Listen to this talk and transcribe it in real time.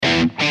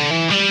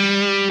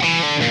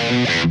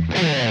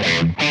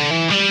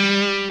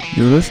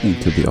You're listening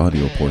to the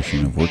audio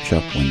portion of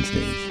Workshop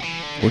Wednesdays.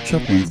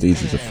 Workshop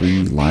Wednesdays is a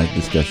free live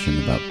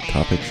discussion about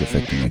topics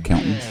affecting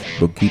accountants,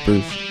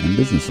 bookkeepers, and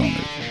business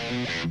owners.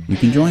 You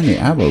can join the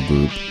ABBO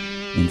group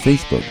in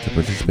Facebook to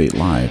participate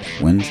live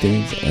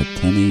Wednesdays at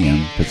 10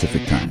 a.m.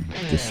 Pacific Time.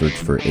 Just search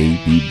for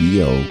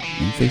ABBO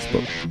in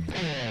Facebook.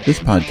 This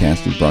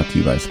podcast is brought to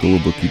you by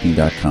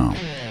schoolofbookkeeping.com,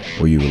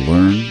 where you will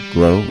learn,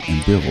 grow,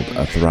 and build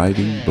a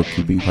thriving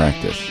bookkeeping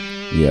practice.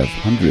 We have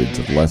hundreds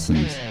of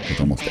lessons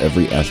with almost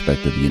every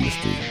aspect of the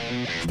industry.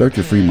 Start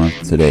your free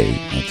month today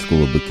at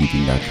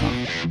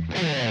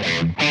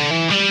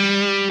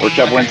schoolofbookkeeping.com.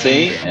 Workshop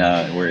Wednesday,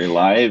 we're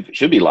live,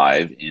 should be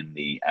live in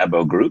the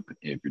ABBO group.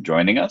 If you're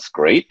joining us,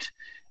 great.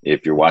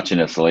 If you're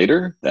watching us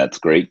later, that's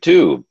great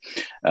too.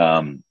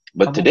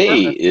 But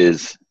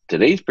today's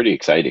pretty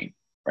exciting,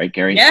 right,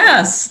 Carrie?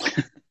 Yes.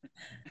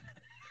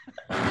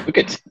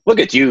 Look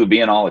at you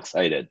being all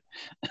excited.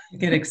 I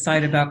get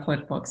excited about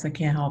QuickBooks. I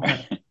can't help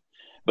it.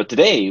 But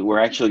today we're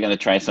actually going to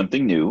try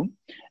something new,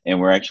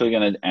 and we're actually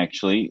going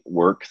to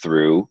work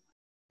through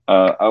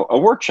a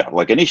workshop,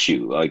 like an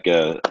issue, like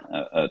a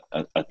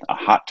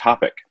hot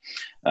topic.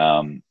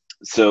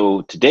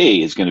 So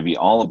today is going to be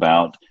all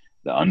about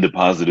the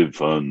undeposited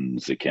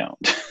funds account.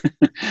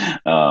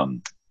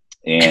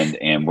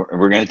 And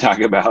we're going to talk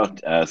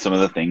about some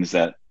of the things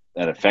that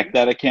affect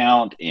that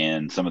account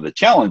and some of the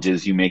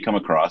challenges you may come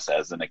across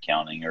as an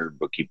accounting or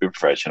bookkeeping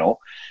professional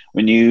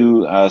when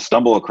you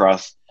stumble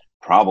across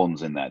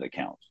problems in that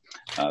account.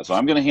 So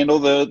I'm going to handle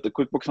the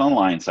QuickBooks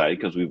Online side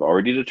because we've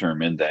already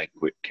determined that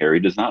Carrie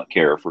does not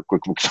care for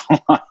QuickBooks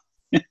Online,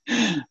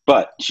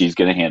 but she's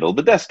going to handle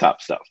the desktop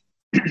stuff.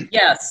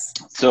 Yes.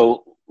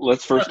 So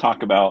let's first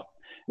talk about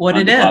what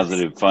it is.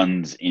 Undeposited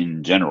funds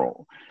in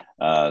general.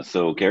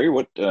 So Carrie,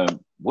 what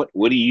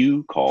do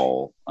you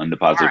call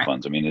undeposited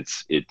funds? I mean,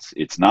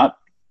 it's not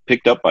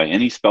picked up by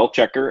any spell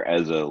checker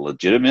as a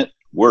legitimate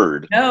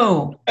word.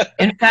 No.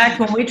 In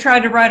fact, when we tried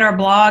to write our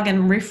blog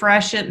and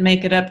refresh it and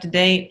make it up to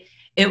date,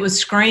 it was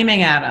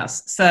screaming at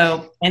us.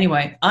 So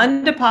anyway,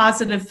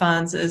 undeposited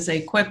funds is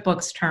a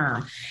QuickBooks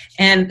term.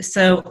 And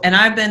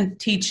I've been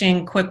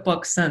teaching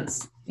QuickBooks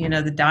since,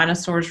 the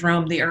dinosaurs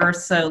roamed the earth.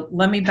 So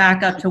let me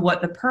back up to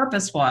what the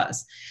purpose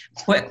was.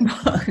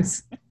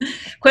 QuickBooks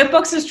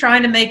is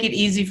trying to make it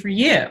easy for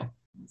you.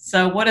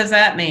 So what does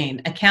that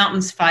mean?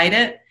 Accountants fight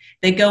it.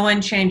 They go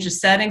in, change the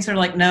settings. They're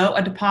like, no,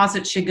 a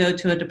deposit should go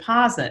to a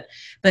deposit.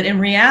 But in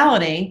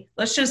reality,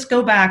 let's just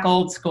go back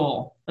old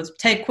school. Let's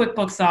take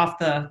QuickBooks off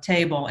the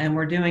table, and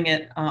we're doing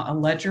it a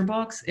ledger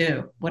books.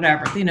 Ew,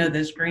 whatever.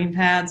 Those green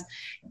pads.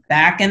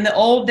 Back in the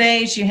old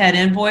days, you had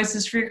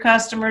invoices for your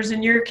customers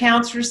in your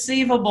accounts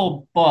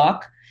receivable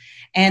book.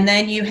 And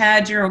then you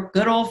had your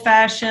good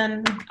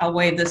old-fashioned, I'll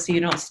wave this so you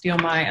don't steal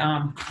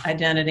my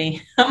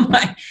identity.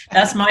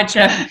 That's my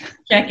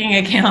checking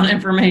account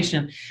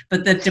information.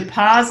 But the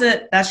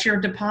deposit, that's your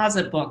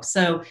deposit book.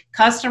 So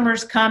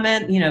customers come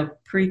in,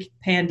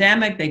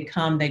 pre-pandemic,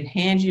 they'd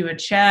hand you a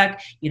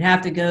check. You'd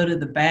have to go to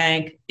the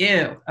bank.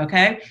 Ew,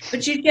 okay?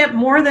 But you'd get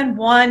more than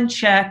one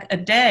check a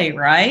day,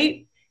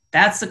 right?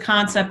 That's the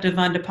concept of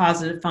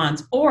undeposited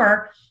funds.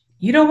 Or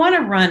you don't want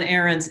to run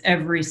errands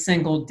every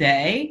single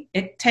day.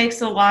 It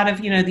takes a lot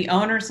of, the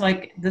owners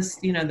like this,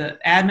 the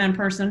admin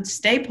person,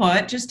 stay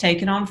put, just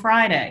take it on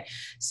Friday.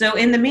 So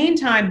in the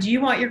meantime, do you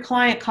want your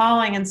client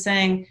calling and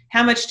saying,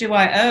 how much do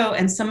I owe?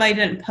 And somebody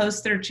didn't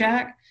post their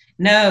check?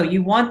 No,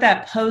 you want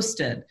that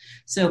posted.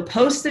 So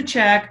post the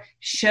check,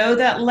 show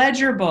that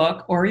ledger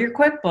book or your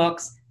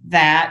QuickBooks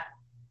that,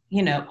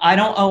 I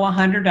don't owe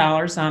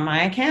 $100 on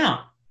my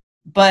account.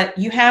 But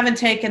you haven't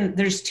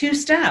there's two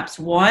steps.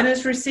 One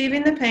is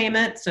receiving the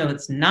payment, so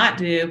it's not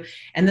due.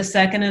 And the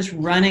second is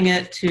running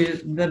it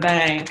to the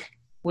bank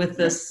with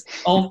this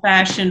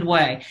old-fashioned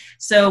way.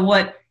 So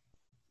what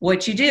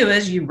you do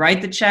is you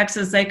write the checks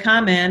as they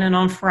come in, and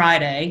on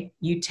Friday,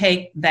 you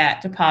take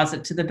that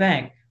deposit to the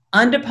bank.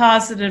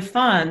 Undeposited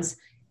funds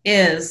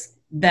is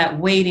that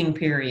waiting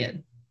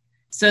period.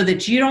 So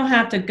that you don't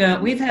have to go.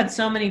 We've had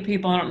so many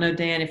people, I don't know,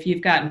 Dan, if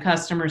you've gotten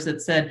customers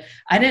that said,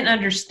 I didn't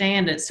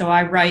understand it, so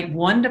I write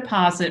one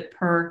deposit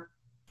per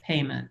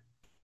payment.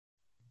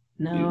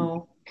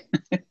 No,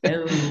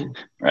 no,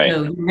 right.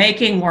 No, you're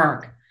making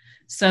work.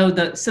 So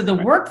the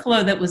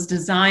workflow that was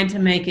designed to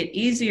make it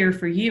easier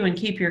for you and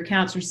keep your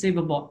accounts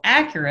receivable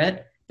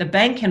accurate, the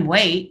bank can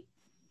wait,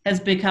 has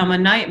become a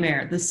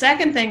nightmare. The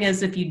second thing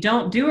is if you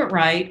don't do it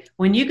right,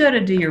 when you go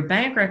to do your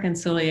bank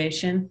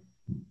reconciliation,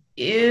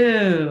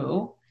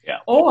 ew. Yeah.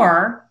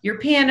 Or your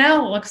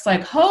P&L looks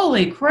like,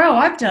 holy crow,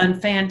 I've done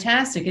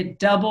fantastic. It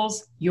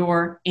doubles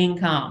your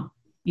income.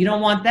 You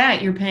don't want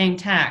that. You're paying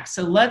tax.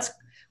 So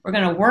we're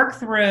going to work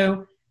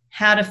through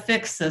how to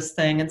fix this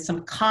thing, and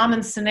some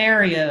common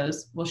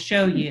scenarios we'll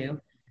show you.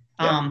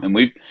 Yeah. And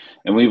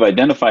we've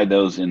identified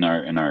those in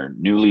our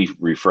newly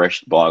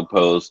refreshed blog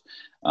post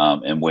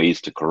and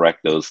ways to correct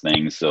those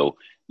things. So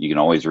you can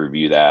always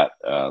review that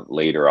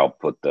later. I'll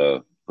put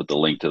the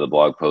link to the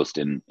blog post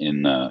in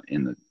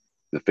the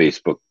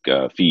Facebook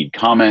feed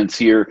comments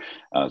here,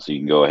 so you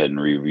can go ahead and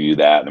review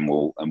that, and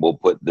we'll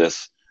put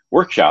this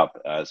workshop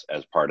as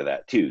part of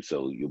that too.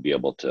 So you'll be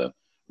able to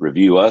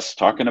review us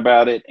talking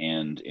about it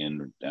and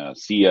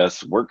see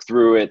us work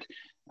through it.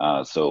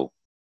 So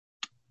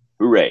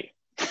hooray.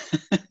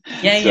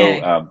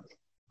 Yeah.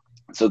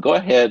 So go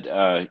ahead,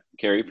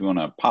 Carrie, if you want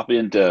to pop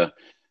into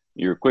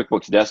your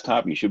QuickBooks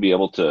desktop, you should be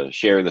able to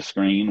share the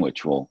screen,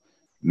 which will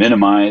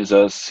minimize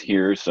us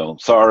here. So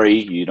sorry,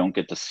 you don't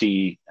get to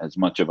see as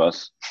much of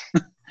us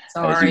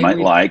as you might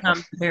like.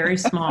 Become very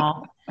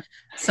small.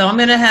 So I'm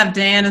going to have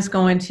Dan is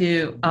going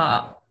to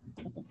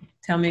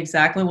tell me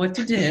exactly what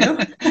to do.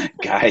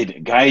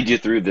 guide you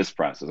through this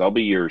process. I'll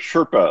be your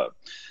Sherpa.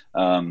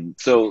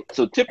 So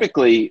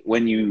typically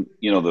when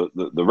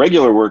the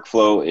regular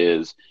workflow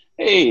is,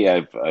 hey,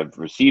 I've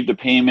received a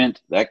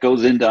payment that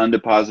goes into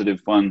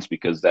undeposited funds,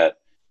 because that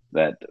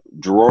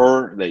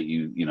drawer that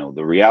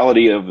the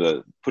reality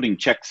of putting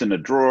checks in a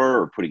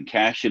drawer or putting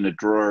cash in a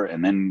drawer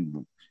and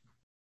then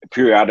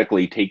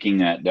periodically taking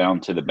that down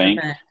to the bank.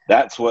 Okay.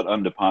 That's what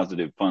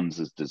undeposited funds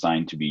is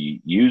designed to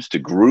be used, to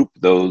group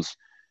those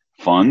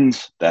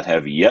funds that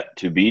have yet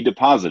to be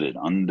deposited,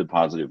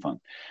 undeposited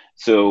funds.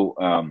 So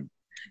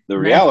the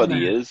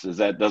reality is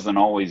that doesn't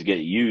always get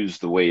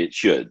used the way it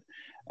should.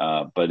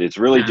 But it's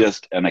really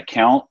just an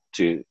account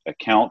to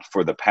account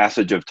for the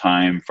passage of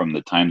time from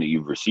the time that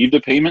you've received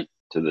a payment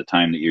to the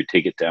time that you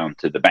take it down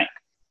to the bank.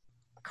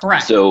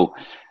 Correct. So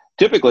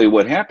typically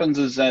what happens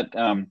is that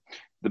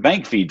the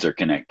bank feeds are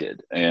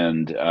connected,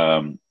 and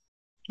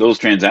those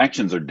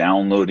transactions are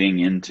downloading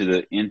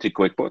into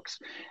QuickBooks,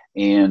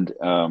 and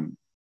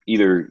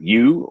either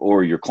you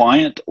or your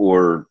client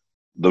or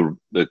the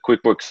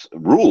QuickBooks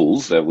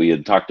rules that we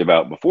had talked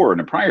about before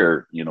in a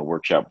prior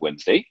workshop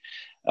Wednesday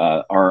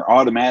are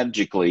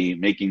automatically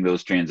making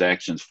those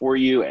transactions for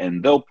you,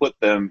 and they'll put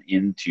them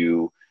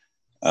into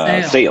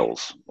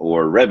sales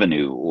or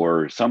revenue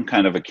or some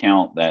kind of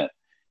account that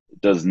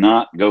does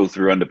not go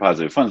through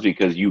undeposited funds,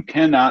 because you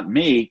cannot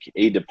make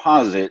a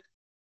deposit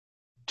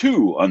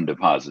to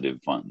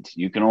undeposited funds.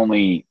 You can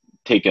only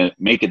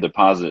make a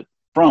deposit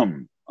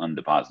from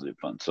undeposited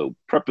funds. So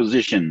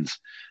prepositions,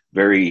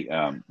 very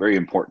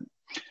important.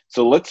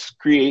 So let's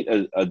create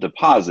a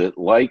deposit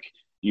like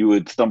you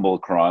would stumble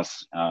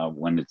across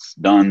when it's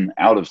done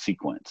out of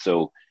sequence.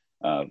 So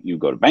you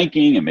go to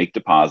banking and make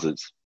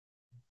deposits.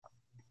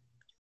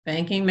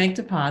 Banking, make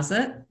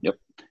deposit. Yep.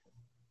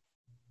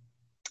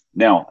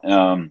 Now,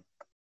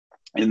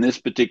 in this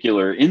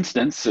particular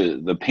instance,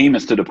 the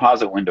payments to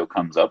deposit window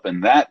comes up,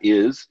 and that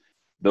is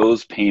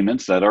those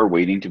payments that are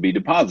waiting to be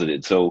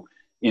deposited. So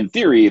in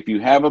theory, if you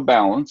have a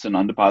balance in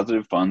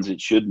undeposited funds, it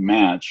should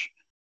match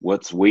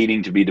what's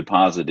waiting to be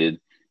deposited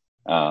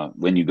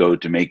when you go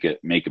to make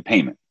a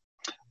payment.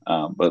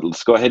 But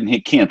let's go ahead and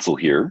hit cancel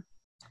here.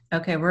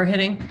 Okay, we're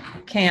hitting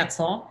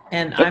cancel,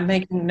 and I'm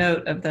making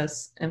note of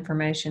this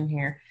information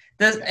here.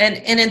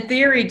 And in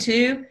theory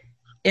too,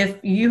 if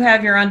you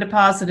have your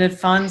undeposited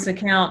funds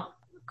account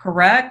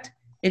correct,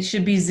 it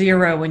should be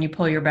 0 when you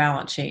pull your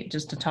balance sheet,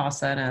 just to toss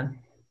that in.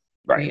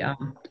 Right.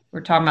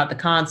 We're talking about the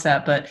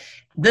concept, but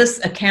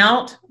this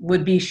account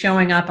would be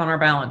showing up on our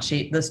balance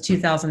sheet. This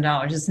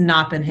 $2,000 has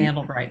not been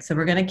handled right. So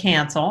we're going to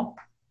cancel.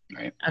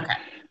 Right. Okay.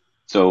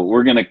 So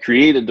we're going to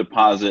create a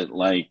deposit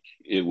like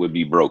it would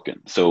be broken.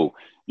 So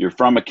your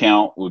from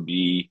account would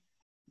be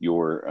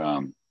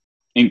your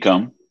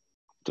income.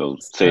 So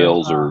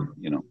sales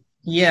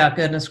Yeah,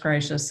 goodness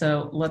gracious.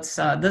 So let's,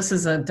 this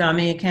is a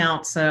dummy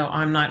account, so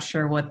I'm not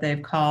sure what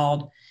they've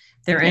called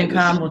their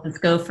income. We'll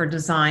just go for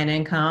design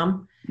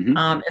income.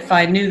 Mm-hmm. If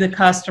I knew the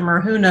customer,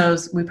 who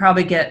knows, we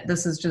probably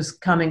this is just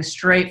coming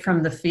straight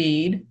from the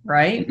feed,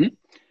 right? Mm-hmm.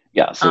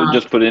 Yeah, so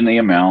just put in the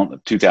amount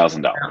of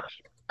 $2,000.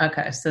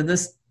 Okay, so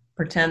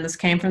pretend this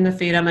came from the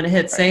feed. I'm going to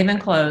hit save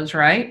and close,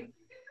 right?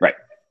 Right.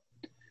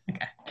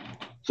 Okay.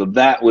 So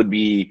that would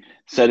be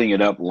setting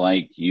it up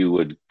like you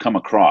would come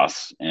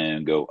across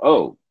and go,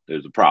 oh,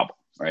 there's a problem,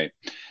 right?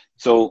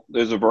 So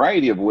there's a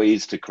variety of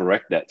ways to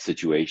correct that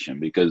situation,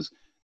 because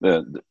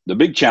the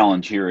big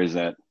challenge here is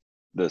that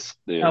the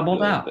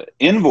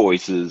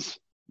invoices,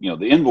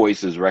 the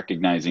invoice is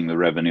recognizing the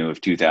revenue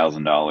of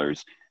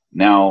 $2,000.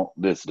 Now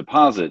this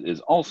deposit is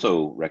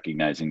also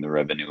recognizing the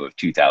revenue of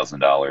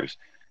 $2,000.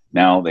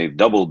 Now they've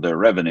doubled their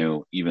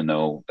revenue, even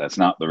though that's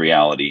not the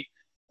reality.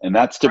 And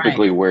that's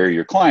typically where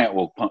your client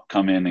will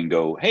come in and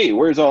go, hey,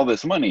 where's all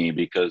this money?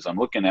 Because I'm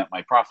looking at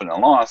my profit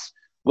and loss.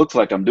 Looks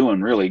like I'm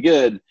doing really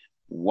good.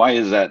 Why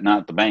is that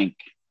not the bank?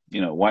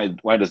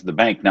 Why does the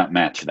bank not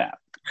match that?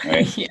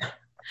 Right. Yeah.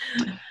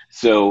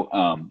 So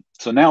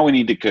now we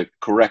need to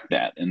correct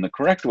that. And the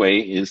correct way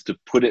is to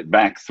put it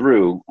back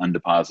through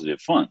undeposited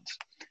funds.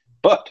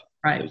 But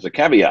there's a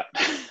caveat,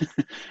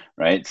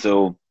 right?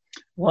 So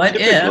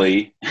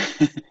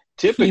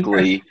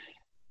typically,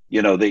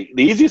 the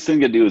easiest thing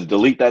to do is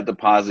delete that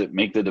deposit,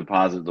 make the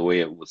deposit the way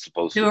it was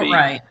supposed to be. Do it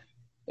right.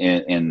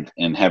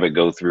 And have it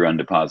go through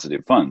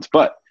undeposited funds.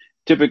 But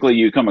typically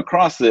you come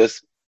across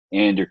this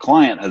and your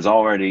client has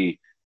already,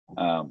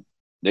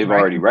 they've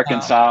already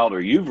reconciled,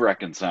 or you've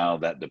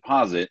reconciled that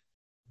deposit.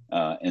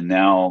 And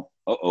now,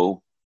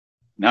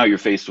 now you're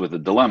faced with a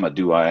dilemma.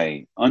 Do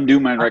I undo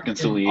my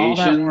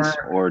reconciliations,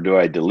 or do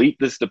I delete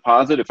this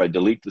deposit? If I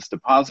delete this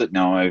deposit,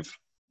 now I've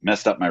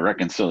messed up my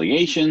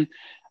reconciliation.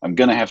 I'm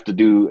going to have to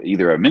do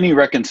either a mini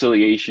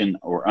reconciliation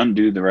or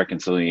undo the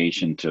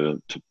reconciliation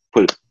to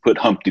put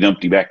Humpty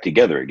Dumpty back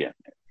together again.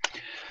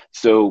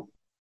 So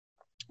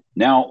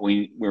now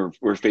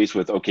we're faced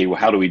with, okay, well,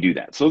 how do we do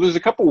that? So there's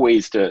a couple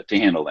ways to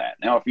handle that.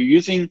 Now, if you're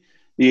using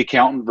the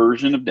accountant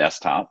version of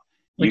desktop,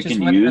 you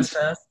can use.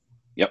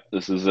 Yep,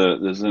 this is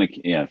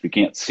if you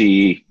can't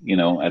see,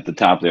 at the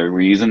top there,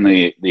 we're using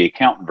the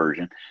accountant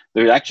version.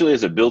 There actually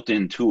is a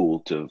built-in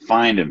tool to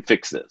find and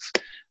fix this.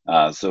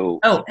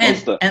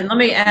 And let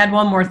me add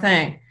one more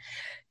thing.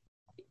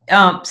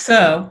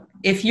 So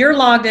if you're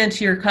logged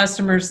into your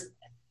customer's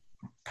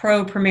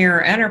Pro, Premier,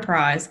 or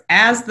Enterprise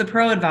as the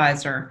Pro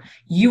Advisor,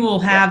 you will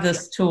have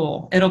this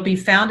tool. It'll be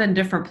found in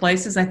different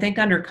places, I think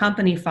under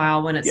company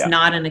file when it's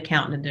not an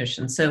accountant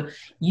edition. So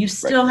you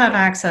still have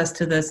access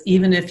to this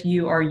even if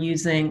you are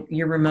using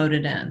your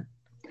remoted in.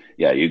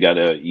 Yeah, you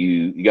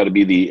gotta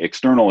be the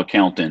external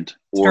accountant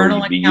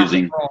be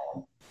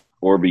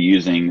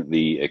using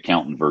the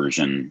accountant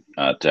version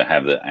to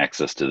have the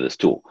access to this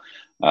tool.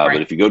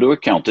 But if you go to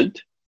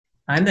accountant,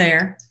 I'm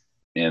there.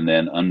 And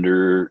then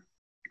under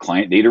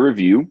client data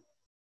review,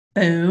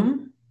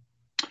 boom,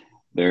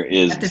 there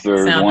is the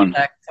third one.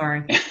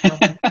 Sorry.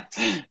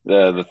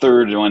 the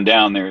third one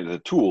down there, the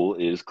tool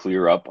is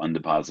clear up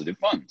undeposited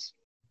funds.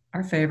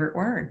 Our favorite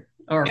word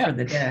for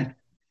the day.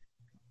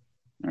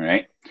 All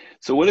right.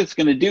 So what it's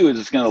going to do is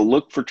it's going to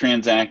look for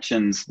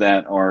transactions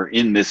that are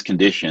in this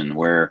condition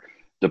where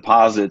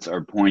deposits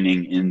are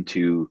pointing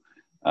into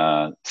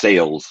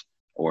sales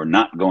or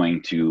not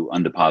going to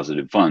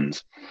undeposited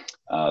funds.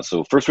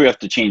 So first we have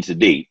to change the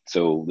date.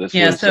 So this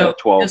was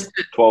 12.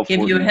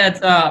 Give you a heads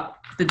up.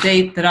 The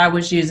date that I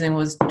was using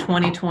was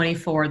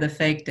 2024, the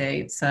fake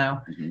date. So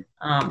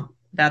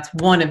that's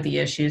one of the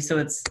issues. So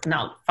it's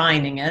not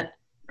finding it.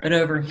 But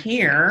over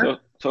here.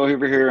 So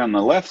over here on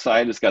the left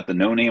side, it's got the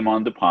no name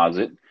on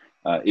deposit.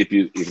 If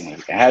you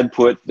had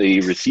put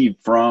the received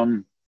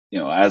from,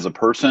 as a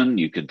person,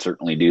 you could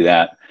certainly do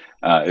that.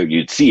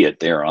 You'd see it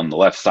there on the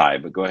left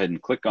side, but go ahead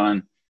and click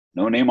on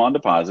no name on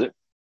deposit.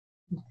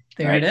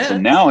 There it is. So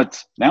now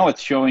it's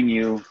showing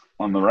you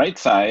on the right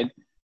side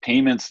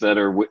payments that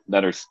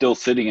are still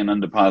sitting in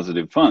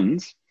undeposited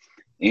funds,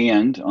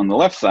 and on the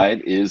left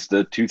side is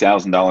the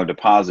 $2,000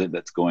 deposit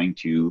that's going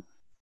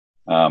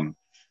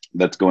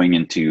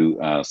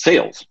into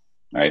sales.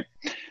 Right.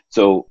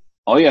 So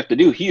all you have to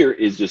do here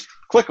is just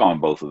click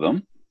on both of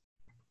them.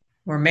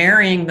 We're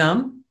marrying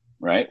them.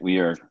 Right. We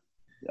are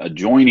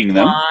joining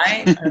them.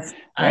 Right.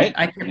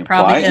 I could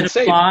probably hit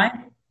apply.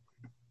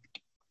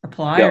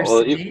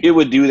 It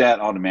would do that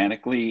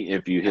automatically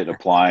if you hit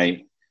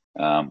apply,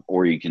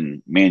 or you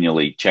can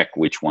manually check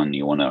which one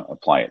you want to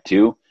apply it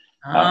to,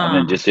 and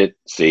then just hit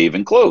save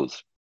and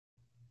close.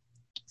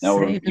 Now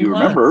you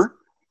remember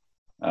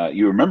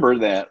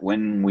that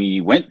when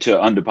we went to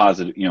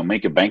undeposit,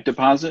 make a bank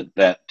deposit,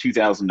 that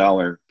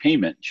 $2,000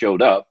 payment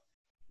showed up.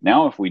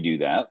 Now if we do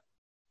that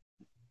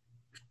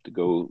to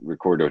go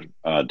record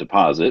a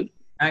deposit,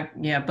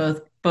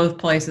 both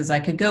places. I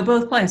could go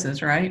both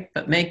places, right?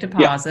 But make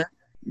deposit.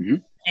 Mm-hmm.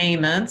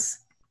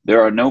 Payments.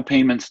 There are no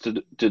payments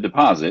to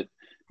deposit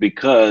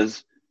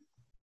because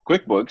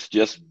QuickBooks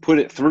just put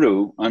it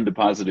through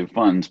undeposited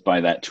funds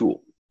by that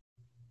tool.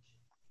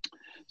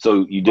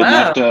 So you didn't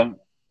have to.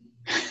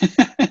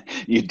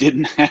 you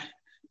didn't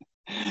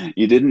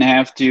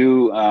have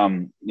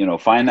to.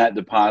 Find that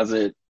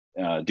deposit,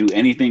 do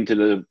anything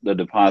to the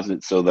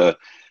deposit. So the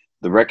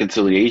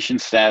reconciliation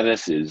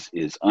status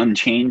is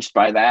unchanged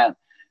by that.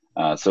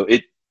 So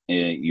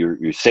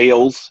your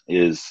sales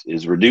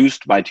is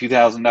reduced by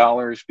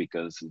 $2,000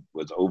 because it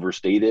was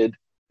overstated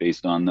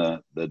based on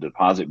the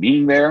deposit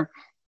being there.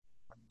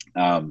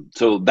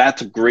 So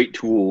that's a great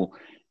tool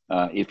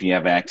if you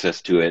have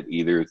access to it,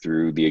 either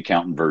through the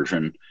accountant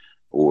version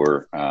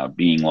or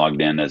being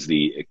logged in as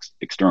the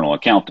external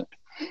accountant.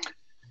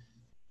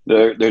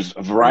 There's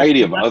a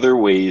variety of other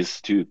ways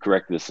to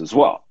correct this as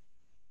well.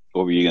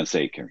 What were you going to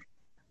say, Carrie?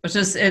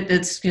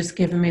 It's just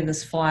giving me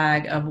this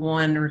flag of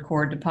one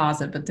record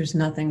deposit, but there's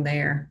nothing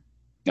there.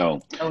 No.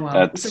 Oh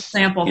well, it's a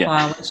sample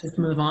file. Let's just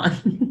move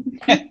on.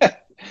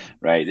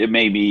 Right. It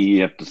may be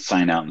you have to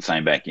sign out and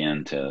sign back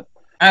in to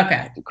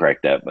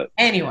correct that. But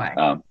anyway,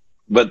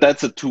 but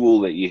that's a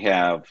tool that you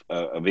have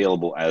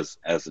available as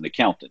an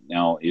accountant.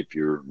 Now, if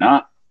you're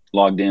not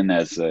logged in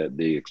as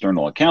the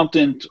external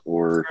accountant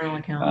or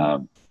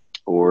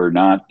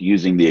not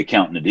using the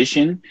accountant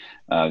edition,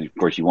 of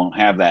course, you won't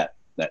have that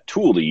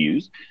tool to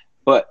use,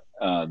 but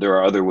there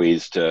are other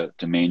ways to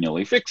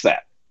manually fix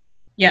that.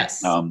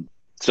 Yes.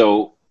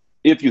 So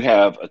if you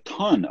have a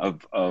ton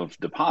of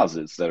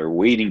deposits that are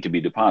waiting to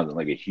be deposited,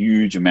 like a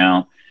huge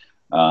amount,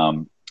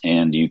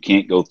 and you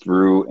can't go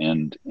through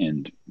and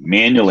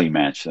manually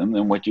match them,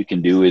 then what you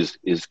can do is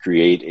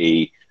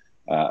create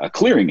a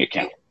clearing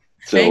account.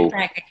 Fake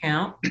bank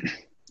account.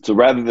 So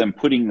rather than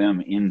putting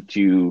them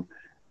into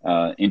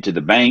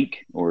the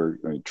bank or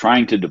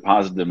trying to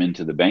deposit them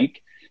into the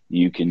bank,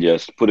 you can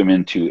just put them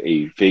into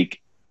a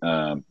fake,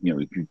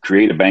 you can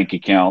create a bank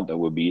account that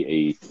would be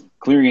a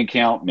clearing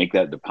account, make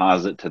that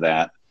deposit to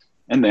that,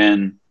 and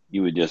then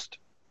you would just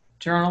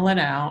journal it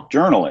out.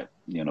 Journal it.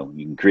 You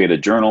can create a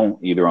journal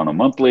either on a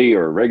monthly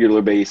or a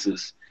regular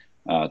basis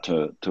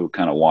to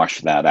kind of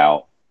wash that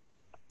out.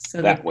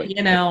 So that way.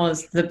 P&L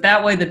is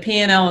that way the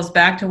P&L is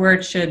back to where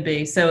it should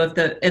be. So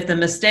if the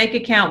mistake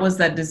account was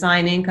that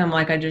design income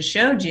like I just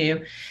showed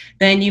you,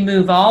 then you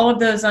move all of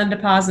those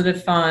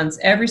undeposited funds,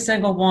 every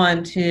single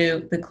one,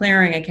 to the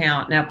clearing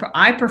account. Now,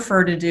 I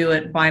prefer to do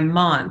it by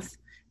month.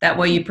 That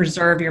way you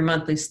preserve your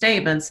monthly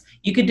statements.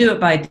 You could do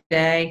it by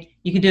day.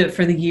 You could do it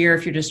for the year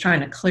if you're just trying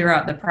to clear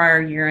out the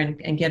prior year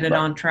and get it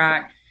on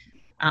track.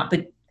 But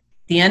at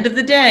the end of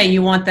the day,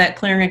 you want that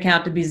clearing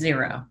account to be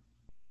zero.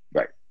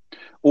 Right.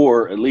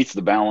 Or at least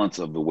the balance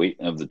of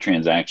the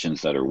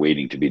transactions that are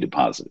waiting to be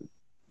deposited.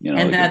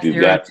 And that's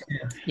zero too.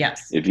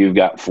 Yes. If you've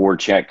got 4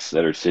 checks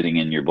that are sitting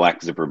in your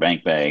black zipper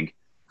bank bag,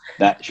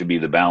 that should be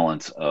the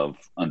balance of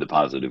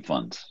undeposited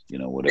funds,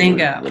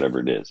 whatever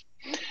it is.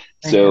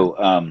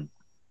 Bingo.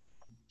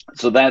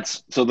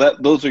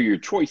 Those are your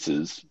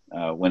choices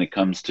when it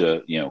comes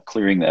to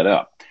clearing that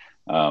up.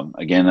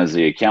 Again, as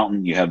the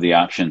accountant, you have the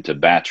option to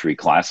batch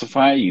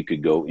reclassify. You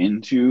could go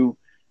into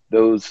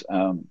those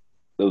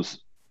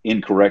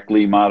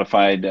incorrectly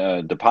modified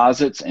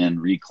deposits and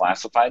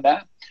reclassify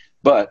that.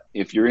 But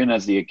if you're in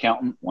as the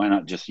accountant, why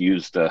not just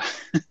use the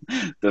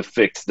the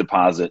fixed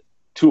deposit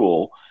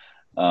tool?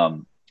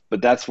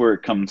 But that's where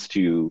it comes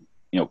to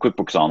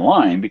QuickBooks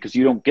Online, because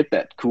you don't get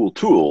that cool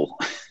tool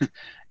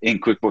in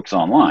QuickBooks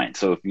Online.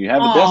 So if you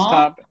have a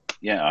desktop,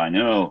 yeah, I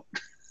know.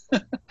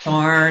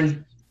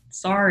 Darn.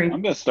 Sorry.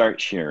 I'm going to start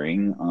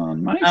sharing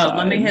on my side.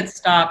 Let me hit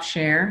stop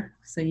share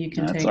so you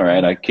can That's all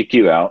right. I kick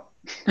you out.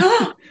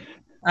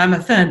 I'm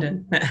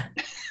offended.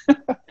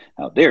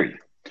 How dare you?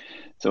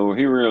 So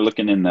here we're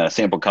looking in the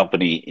sample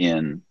company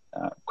in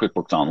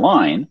QuickBooks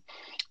Online.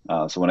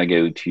 So when I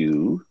go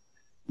to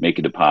make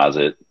a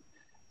deposit,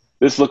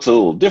 this looks a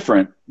little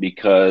different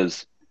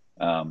because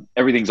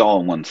everything's all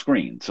on one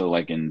screen. So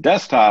like in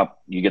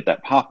desktop, you get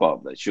that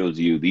pop-up that shows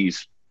you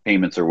these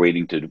payments are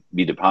waiting to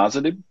be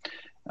deposited.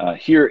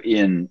 Here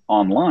in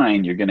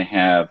online, you're going to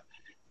have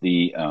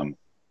the,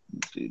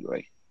 let's see,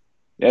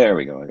 there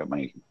we go. I got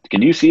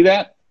can you see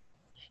that?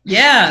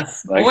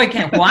 Yes.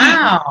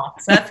 Wow.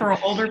 Is that for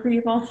older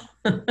people?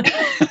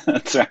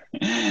 That's right.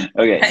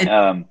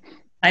 Okay.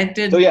 I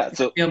did. So yeah,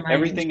 so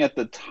everything at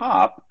the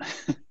top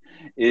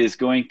is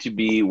going to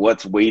be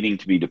what's waiting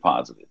to be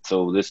deposited.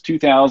 So this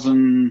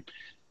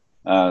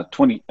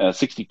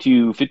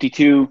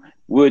 6252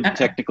 would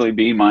technically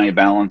be my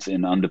balance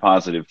in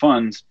undeposited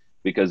funds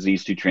because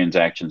these 2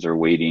 transactions are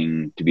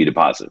waiting to be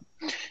deposited.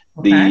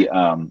 Okay.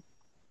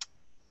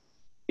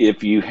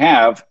 If you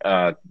have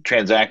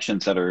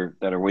transactions that are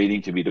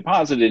waiting to be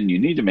deposited and you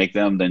need to make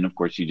them, then of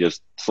course you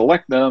just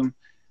select them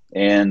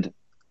and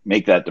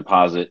make that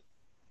deposit,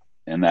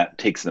 and that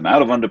takes them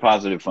out of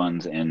undeposited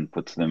funds and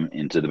puts them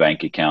into the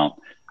bank account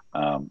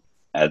on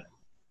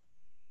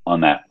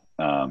that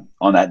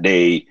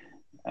day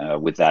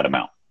with that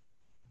amount.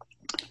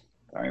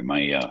 Sorry,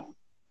 my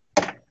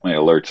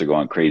alerts are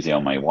going crazy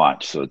on my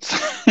watch, so it's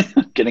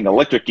getting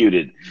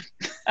electrocuted.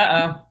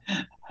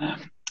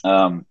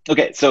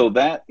 Okay, so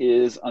that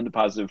is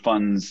undeposited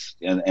funds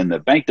and the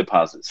bank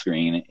deposit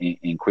screen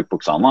in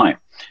QuickBooks Online.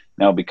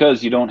 Now,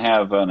 because you don't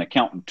have an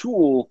accountant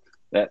tool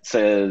that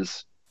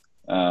says,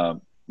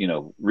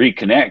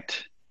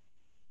 reconnect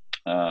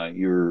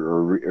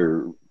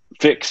or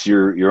fix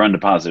your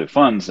undeposited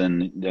funds,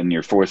 and then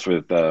you're forced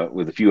with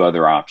a few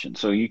other options.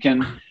 So you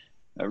can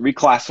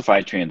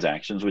reclassify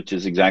transactions, which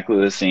is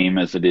exactly the same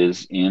as it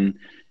is in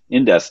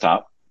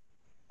desktop.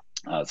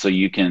 So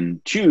you can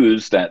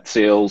choose that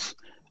sales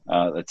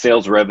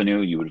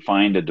revenue. You would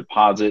find a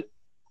deposit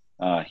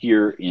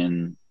here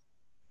in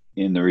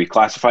the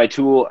reclassify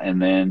tool,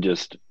 and then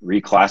just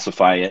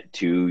reclassify it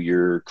to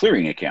your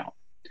clearing account.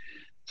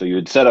 So you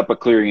would set up a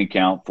clearing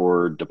account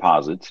for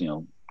deposits,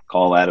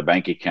 call that a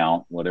bank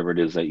account, whatever it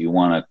is that you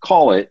want to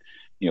call it,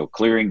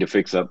 clearing to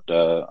fix up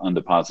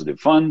undeposited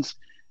funds.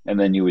 And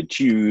then you would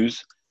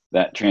choose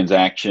that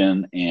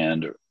transaction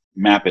and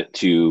remap it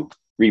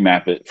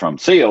from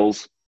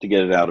sales to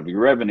get it out of your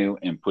revenue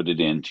and put it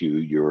into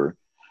your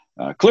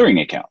clearing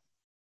account.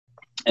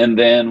 And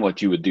then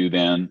what you would do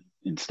then,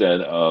 instead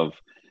of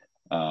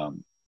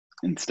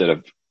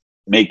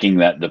making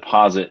that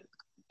deposit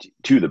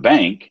to the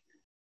bank,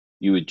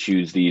 you would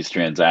choose these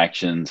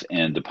transactions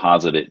and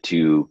deposit it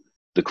to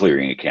the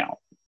clearing account.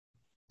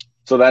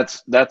 So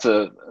that's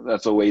a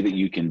way that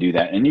you can do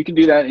that, and you can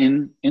do that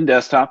in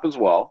desktop as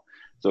well.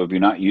 So if you're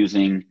not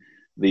using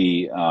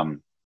the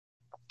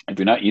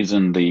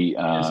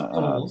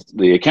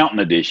the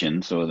accountant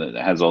edition, so that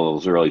it has all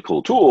those really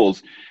cool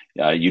tools,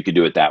 you could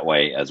do it that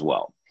way as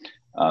well.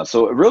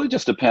 So it really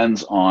just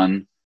depends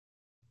on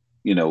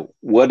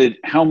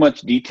how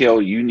much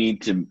detail you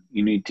need to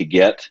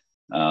get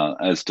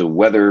as to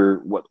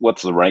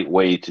what's the right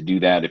way to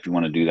do that. If you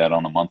want to do that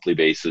on a monthly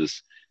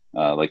basis,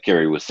 like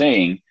Carrie was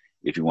saying,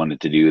 if you wanted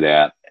to do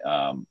that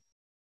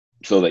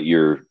so that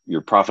your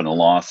profit and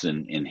loss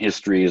in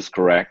history is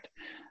correct.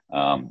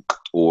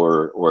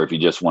 Or if you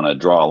just want to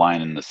draw a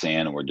line in the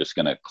sand and we're just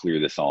going to clear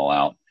this all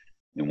out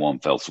in one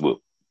fell swoop.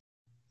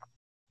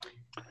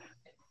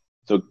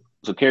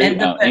 So Carrie,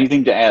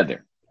 anything to add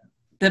there?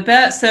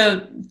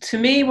 So to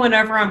me,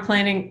 whenever I'm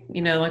planning,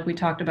 like we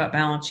talked about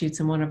balance sheets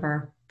in one of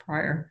our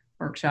prior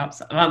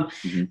workshops,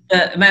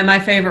 my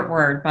favorite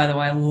word, by the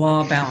way, I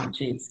love balance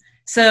sheets.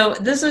 So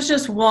this is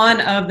just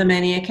one of the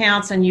many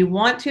accounts, and you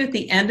want to, at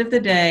the end of the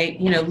day,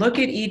 look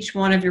at each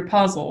one of your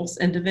puzzles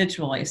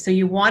individually. So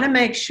you want to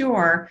make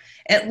sure,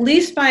 at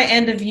least by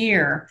end of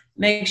year,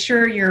 make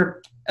sure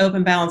your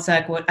open balance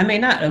equity,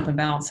 not open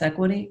balance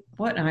equity.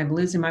 What? I'm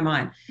losing my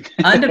mind.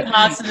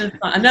 Undeposited,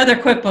 another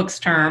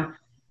QuickBooks term.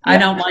 I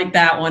don't like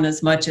that one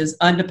as much as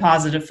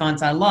undeposited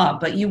funds I love,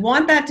 but you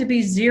want that to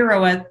be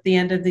zero at the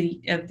end of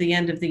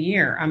the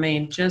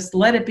year. Just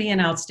let it be an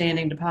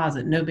outstanding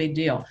deposit, no big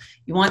deal.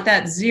 You want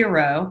that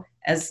zero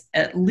as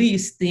at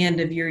least the end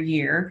of your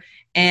year.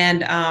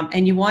 And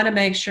you want to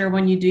make sure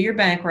when you do your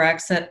bank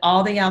recs that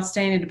all the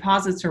outstanding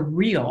deposits are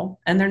real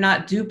and they're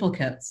not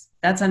duplicates.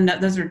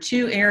 Those are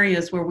two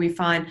areas where we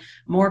find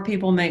more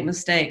people make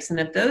mistakes. And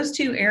if those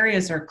two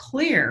areas are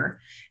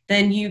clear,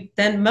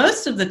 then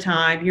most of the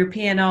time your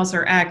P&Ls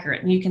are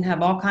accurate, and you can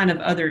have all kind of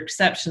other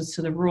exceptions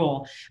to the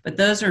rule, but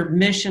those are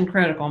mission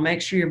critical.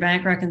 Make sure your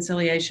bank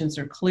reconciliations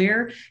are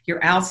clear,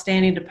 your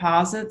outstanding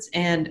deposits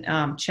and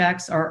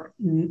checks are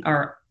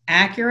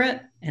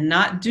accurate and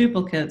not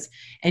duplicates,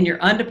 and your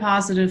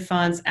undeposited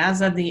funds as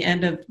of the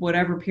end of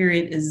whatever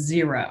period is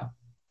zero.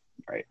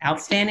 Right.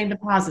 Outstanding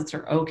deposits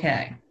are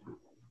okay.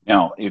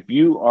 Now, if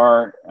you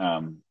are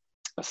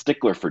a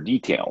stickler for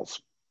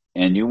details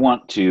and you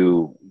want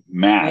to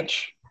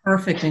match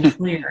perfect and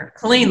clear,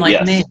 clean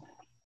like me,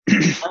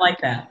 I like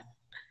that.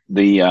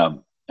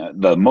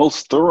 The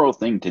most thorough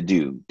thing to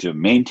do to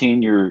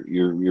maintain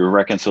your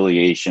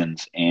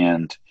reconciliations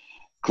and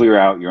clear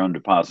out your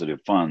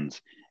undeposited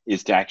funds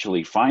is to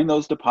actually find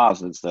those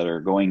deposits that are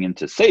going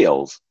into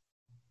sales,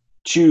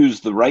 choose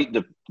the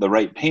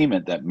right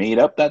payment that made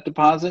up that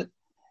deposit,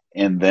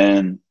 and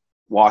then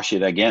wash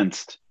it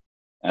against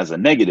as a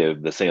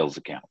negative the sales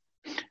account,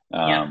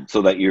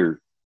 so that you're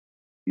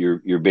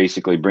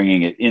basically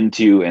bringing it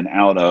into and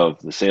out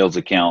of the sales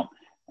account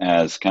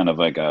as kind of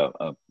like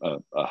a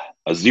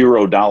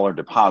 $0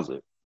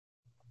 deposit,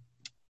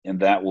 and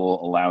that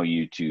will allow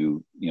you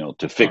to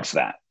fix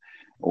that.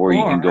 Or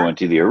you can go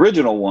into the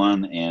original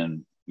one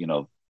and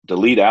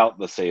delete out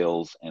the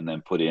sales and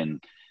then put in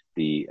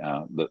the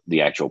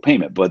actual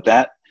payment. But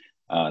that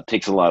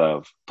takes a lot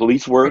of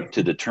police work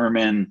to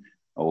determine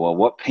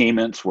what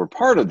payments were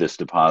part of this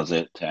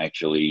deposit to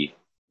actually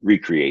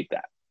recreate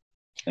that.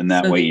 And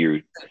that way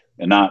you're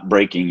not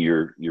breaking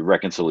your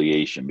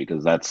reconciliation,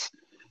 because that's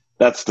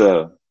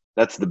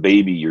the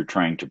baby you're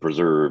trying to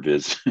preserve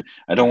is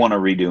I don't want to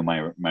redo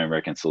my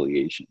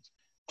reconciliations.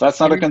 If that's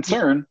not a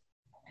concern,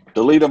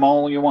 delete them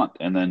all you want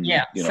and then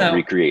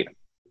recreate them.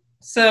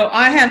 So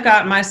I have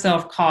gotten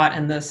myself caught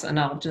in this, and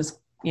I'll just,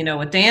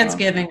 what Dan's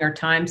giving are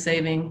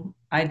time-saving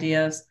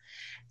ideas.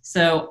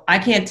 So I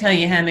can't tell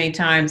you how many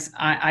times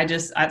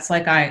it's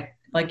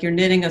like you're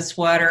knitting a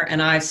sweater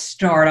and I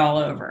start all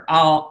over.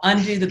 I'll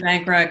undo the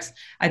bank recs.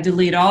 I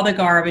delete all the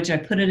garbage. I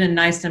put it in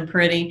nice and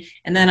pretty.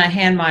 And then I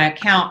hand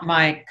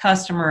my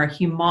customer a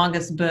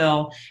humongous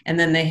bill, and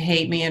then they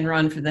hate me and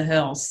run for the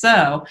hills.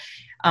 So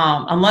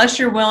unless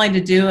you're willing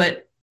to do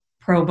it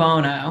pro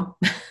bono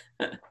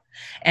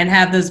and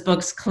have those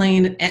books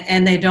clean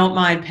and they don't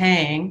mind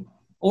paying,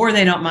 or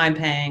you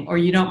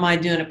don't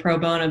mind doing it pro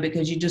bono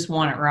because you just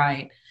want it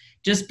right,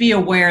 just be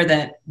aware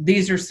that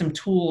these are some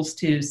tools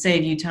to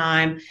save you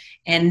time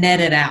and net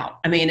it out.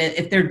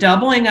 If they're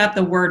doubling up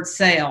the word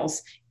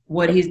sales,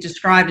 what he's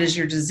described is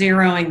you're just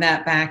zeroing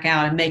that back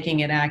out and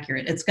making it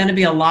accurate. It's going to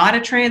be a lot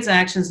of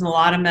transactions and a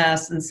lot of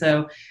mess. And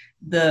so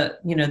the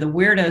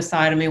weirdo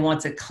side of me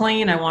wants it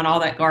clean. I want all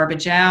that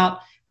garbage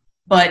out,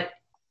 but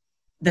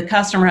the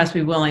customer has to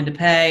be willing to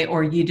pay,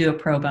 or you do a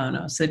pro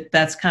bono. So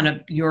that's kind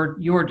of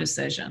your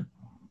decision.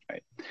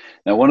 Right.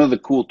 Now, one of the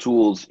cool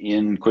tools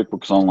in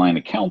QuickBooks Online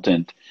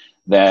Accountant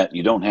that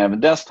you don't have in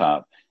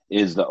desktop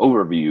is the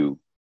overview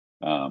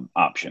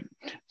option.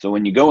 So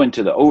when you go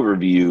into the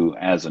overview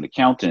as an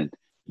accountant,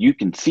 you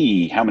can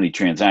see how many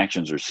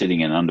transactions are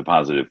sitting in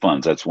undeposited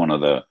funds. That's one of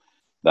the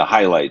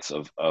highlights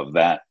of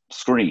that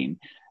screen.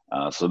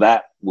 So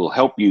that will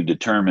help you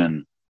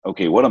determine,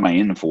 okay, what am I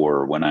in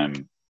for when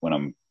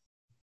I'm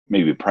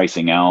maybe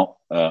pricing out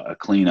a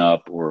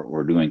cleanup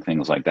or doing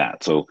things like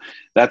that. So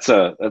that's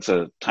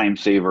a time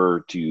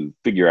saver to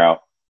figure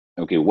out,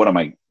 okay, what am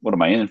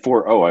I in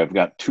for? Oh, I've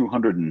got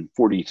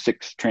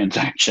 246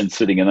 transactions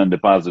sitting in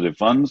undeposited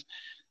funds.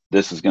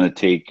 This is going to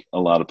take a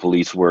lot of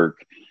police work.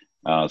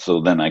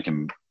 So then I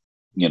can,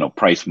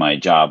 price my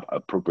job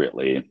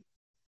appropriately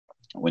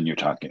when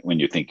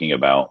you're thinking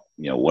about,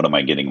 what am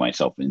I getting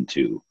myself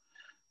into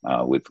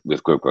with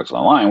QuickBooks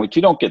Online, which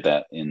you don't get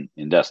that in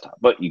desktop,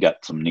 but you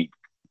got some neat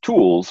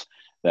tools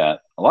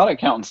that a lot of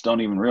accountants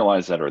don't even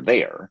realize that are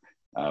there.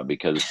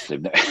 because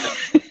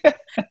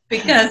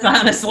Because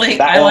honestly,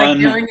 That I like one.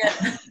 doing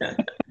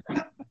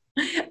it.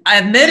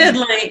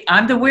 Admittedly,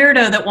 I'm the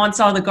weirdo that wants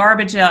all the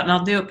garbage out, and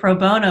I'll do it pro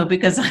bono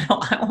because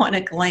I want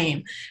it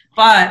clean.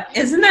 But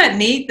isn't that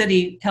neat that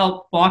he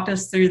helped walk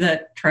us through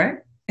that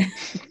trick?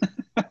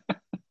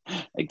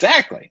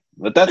 Exactly.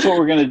 But that's what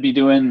we're going to be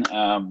doing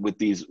with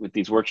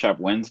these Workshop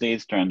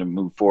Wednesdays, trying to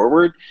move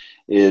forward,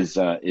 is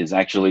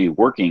actually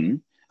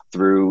working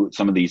through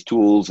some of these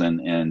tools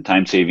and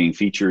time-saving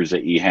features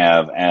that you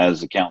have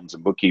as accountants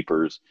and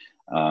bookkeepers.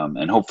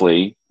 And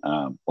hopefully,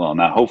 well,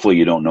 not hopefully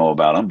you don't know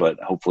about them, but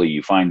hopefully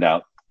you find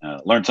out,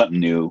 learn something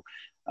new.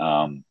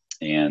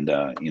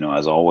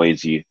 As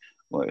always,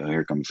 well,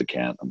 here comes the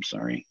cat. I'm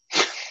sorry.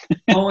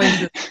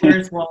 Always,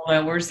 where's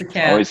Waldo? Where's the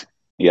cat? Always,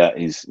 yeah,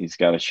 he's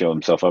got to show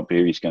himself up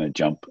here. He's going to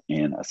jump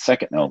in a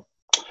second. No,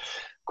 of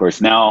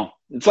course, now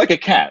it's like a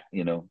cat,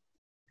 Can't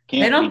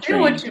They don't be do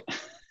what trained.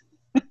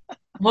 you.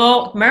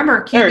 Well,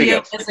 remember, There you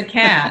QBO is a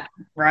cat,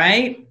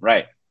 right?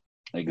 Right.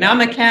 Exactly. Now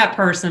I'm a cat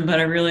person, but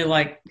I really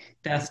like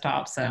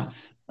desktop, so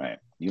Right.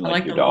 You I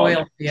like your the dog.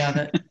 loyalty of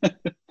it.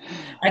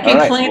 I can All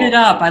right, clean well- it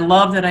up. I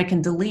love that I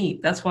can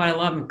delete. That's why I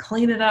love them.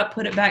 Clean it up,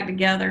 put it back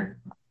together.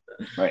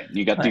 Right.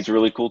 You got But- these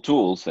really cool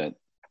tools that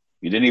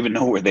you didn't even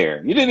know were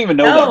there. You didn't even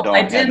know No, that dog I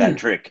had that didn't.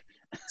 trick.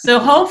 So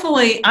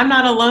hopefully I'm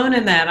not alone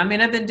in that. I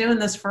mean, I've been doing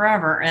this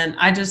forever, and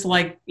I just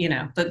like,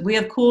 but we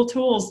have cool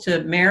tools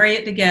to marry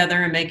it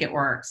together and make it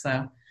work.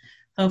 So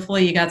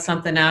hopefully you got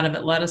something out of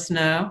it. Let us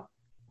know.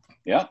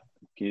 Yeah.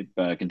 Keep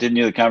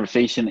continue the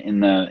conversation in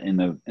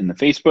the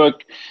Facebook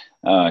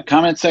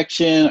comment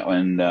section,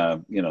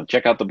 and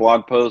check out the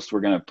blog post.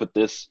 We're going to put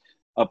this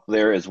up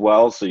there as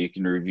well, so you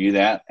can review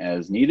that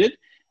as needed.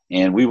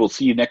 And we will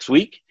see you next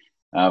week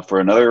for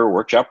another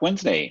Workshop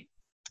Wednesday.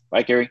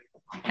 Bye, Carrie.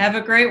 Have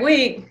a great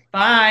week.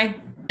 Bye.